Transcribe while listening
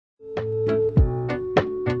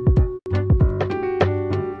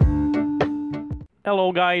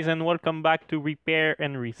Hello guys and welcome back to Repair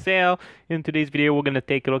and Resell. In today's video we're going to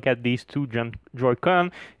take a look at these two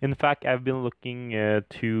Joycon. In fact, I've been looking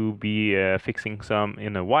to be fixing some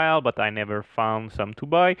in a while, but I never found some to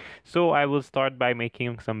buy. So I will start by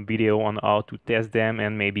making some video on how to test them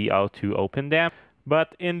and maybe how to open them.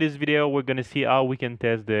 But in this video we're going to see how we can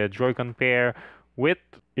test the Joycon pair with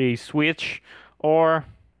a switch or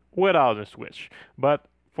without a switch. But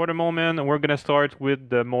for the moment, we're gonna start with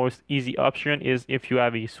the most easy option. Is if you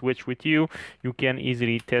have a switch with you, you can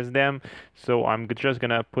easily test them. So I'm just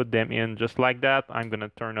gonna put them in just like that. I'm gonna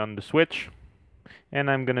turn on the switch and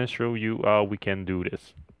I'm gonna show you how we can do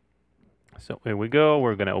this. So here we go.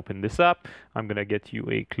 We're gonna open this up. I'm gonna get you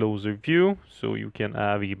a closer view so you can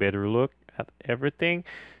have a better look at everything.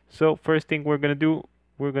 So first thing we're gonna do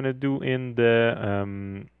in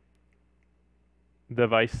the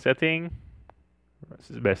device setting,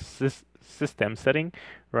 system setting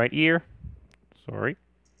right here. Sorry.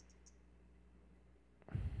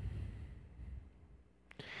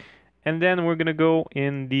 And then we're gonna go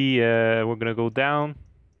in the we're gonna go down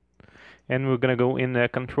and we're gonna go in the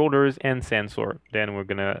controllers and sensor. Then we're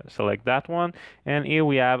gonna select that one, and here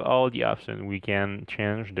we have all the options. We can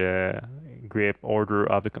change the grip order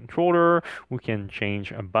of the controller, we can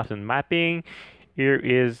change a button mapping. Here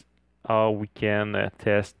is we can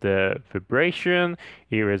test the vibration.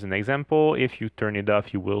 Here is an example. If you turn it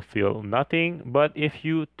off, you will feel nothing, but if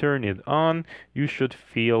you turn it on, you should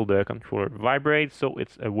feel the controller vibrate. So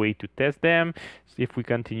it's a way to test them. So if we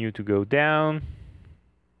continue to go down,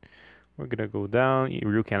 we're gonna go down.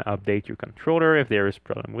 You can update your controller if there is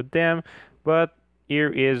problem with them, but here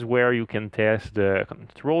is where you can test the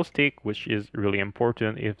control stick, which is really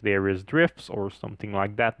important if there is drifts or something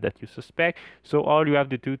like that you suspect. So all you have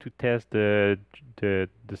to do to test the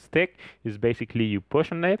stick is basically you push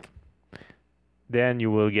on it, then you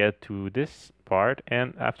will get to this part,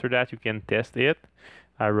 and after that you can test it.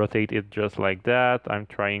 I rotate it just like that. I'm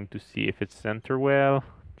trying to see if it's center well,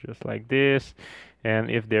 just like this. And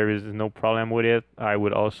if there is no problem with it, I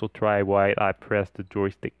would also try while I press the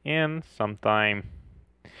joystick in. Sometime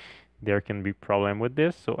there can be problem with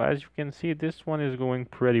this. So as you can see, this one is going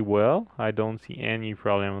pretty well. I don't see any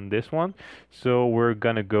problem on this one. So we're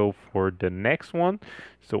gonna go for the next one.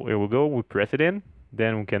 So here we go, we press it in.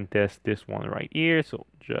 Then we can test this one right here. So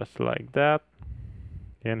just like that.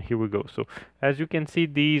 And here we go. So as you can see,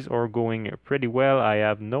 these are going pretty well. I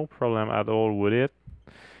have no problem at all with it.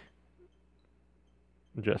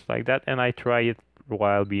 Just like that. And I try it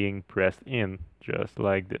while being pressed in, just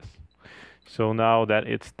like this. So now that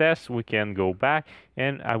it's test, we can go back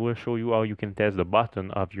and I will show you how you can test the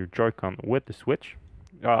button of your Joy-Con with the switch.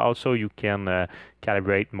 Also, you can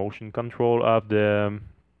calibrate motion control of the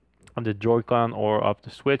Joy-Con or of the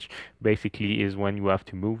switch. Basically is when you have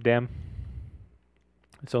to move them.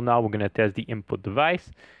 So now we're going to test the input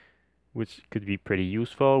device, which could be pretty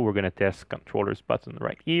useful. We're going to test controller's button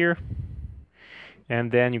right here.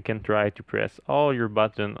 And then you can try to press all your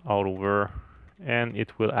button all over and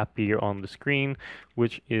it will appear on the screen,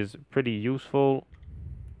 which is pretty useful.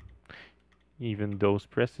 Even those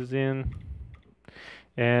presses in.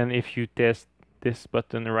 And if you test this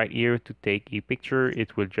button right here to take a picture,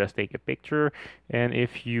 it will just take a picture. And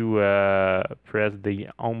if you press the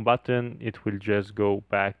home button, it will just go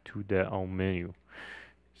back to the home menu.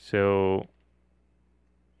 So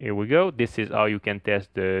here we go. This is how you can test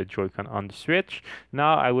the Joy-Con on the switch.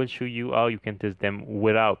 Now I will show you how you can test them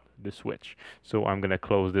without the switch. So I'm gonna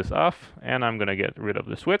close this off and I'm gonna get rid of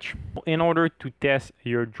the switch. In order to test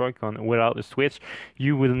your Joy-Con without the switch,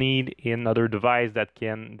 you will need another device that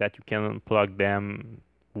you can plug them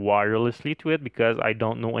wirelessly to it, because I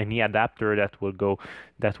don't know any adapter that will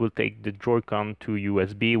take the Joy-Con to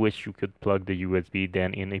USB, which you could plug the USB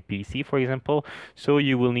then in a PC, for example. So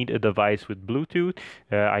you will need a device with Bluetooth.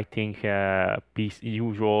 I think a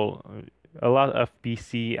lot of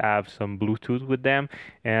PC have some Bluetooth with them,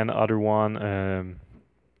 and other one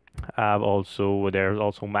there's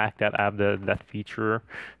also Mac that have that feature.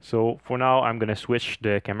 So for now I'm gonna switch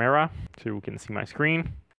the camera so you can see my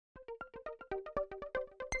screen.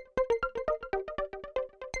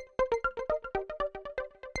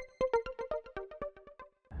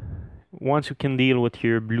 Once you can deal with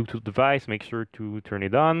your Bluetooth device, make sure to turn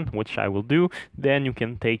it on, which I will do. Then you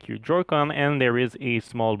can take your Joy-Con and there is a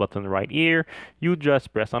small button right here. You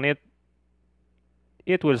just press on it.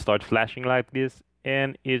 It will start flashing like this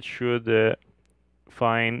and it should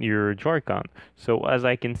find your Joy-Con. So as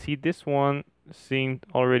I can see, this one seemed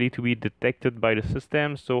already to be detected by the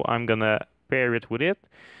system. So I'm gonna pair it with it.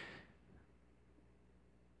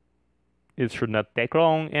 it should not take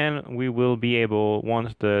long, and we will be able,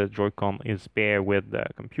 once the Joy-Con is paired with the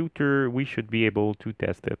computer, we should be able to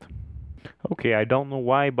test it. Okay, I don't know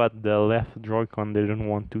why, but the left Joy-Con didn't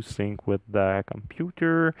want to sync with the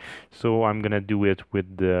computer, so I'm gonna do it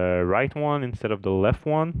with the right one instead of the left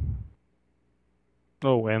one.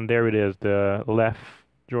 Oh, and there it is, the left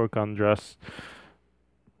Joy-Con just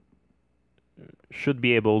should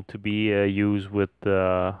be able to be used with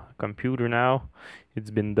the computer now.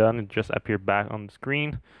 It's been done, it just appeared back on the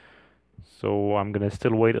screen. So I'm gonna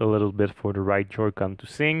still wait a little bit for the right Joy-Con to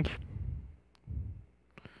sync,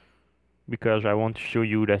 because I want to show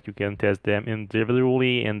you that you can test them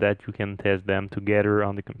individually and that you can test them together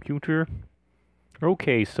on the computer.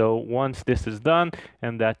 Okay, so once this is done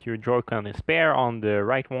and that your Joy-Con is paired on the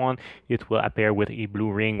right one, it will appear with a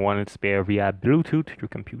blue ring when it's paired via Bluetooth to your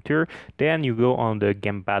computer. Then you go on the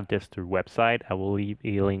Gamepad Tester website. I will leave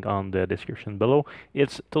a link on the description below.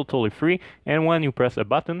 It's totally free, and when you press a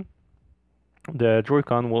button, the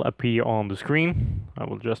Joy-Con will appear on the screen. I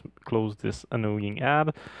will just close this annoying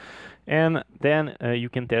ad. And then you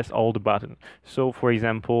can test all the buttons. So for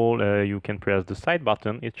example, you can press the side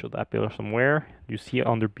button. It should appear somewhere. You see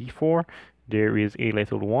under B4 there is a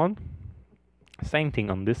little one. Same thing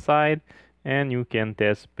on this side, and you can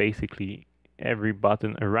test basically every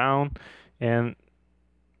button around, and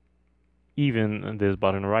even this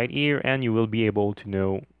button right here, and you will be able to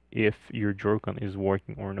know if your Joy-Con is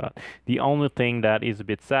working or not. The only thing that is a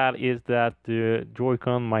bit sad is that the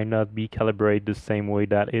Joy-Con might not be calibrated the same way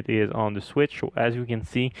that it is on the Switch. So as you can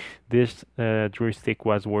see, this joystick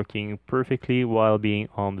was working perfectly while being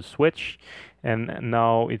on the Switch, and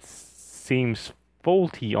now it seems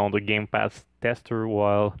faulty on the Gamepad Tester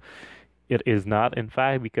while it is not, in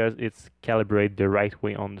fact, because it's calibrated the right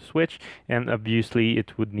way on the Switch, and obviously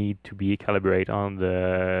it would need to be calibrated on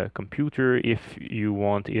the computer if you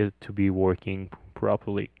want it to be working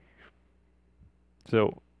properly.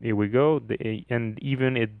 So here we go, and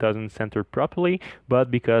even it doesn't center properly, but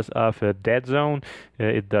because of a dead zone,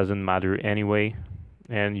 it doesn't matter anyway,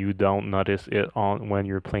 and you don't notice it on when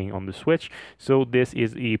you're playing on the Switch. So this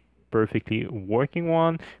is a perfectly working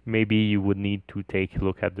one. Maybe you would need to take a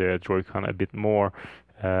look at the Joy-Con a bit more.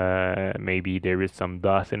 Maybe there is some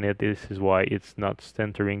dust in it. This is why it's not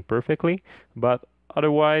centering perfectly, but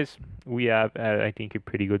otherwise we have I think a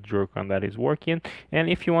pretty good Joy-Con that is working. And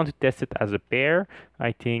if you want to test it as a pair,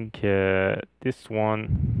 I think this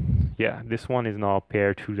one is now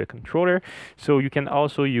paired to the controller, so you can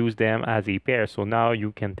also use them as a pair. So now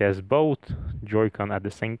you can test both Joy-Con at the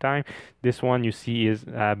same time. This one you see is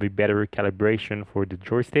have a better calibration for the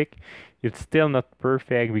joystick. It's still not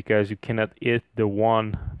perfect because you cannot hit the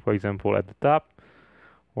one, for example, at the top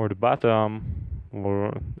or the bottom,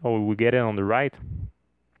 or we get it on the right.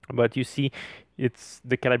 But you see,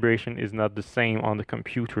 the calibration is not the same on the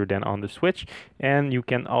computer than on the Switch, and you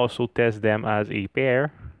can also test them as a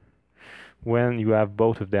pair when you have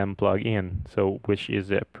both of them plugged in, so which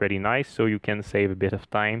is pretty nice. So you can save a bit of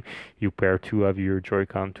time. You pair two of your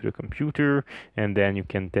Joy-Con to the computer, and then you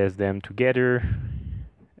can test them together,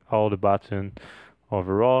 all the buttons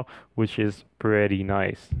overall, which is pretty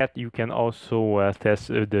nice. You can also test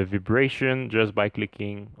the vibration just by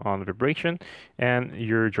clicking on vibration, and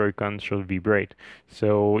your Joy-Con should vibrate.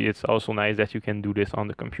 So it's also nice that you can do this on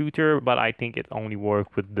the computer, but I think it only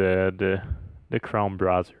works with the Chrome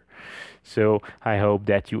browser. So I hope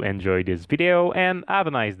that you enjoyed this video, and have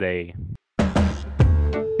a nice day.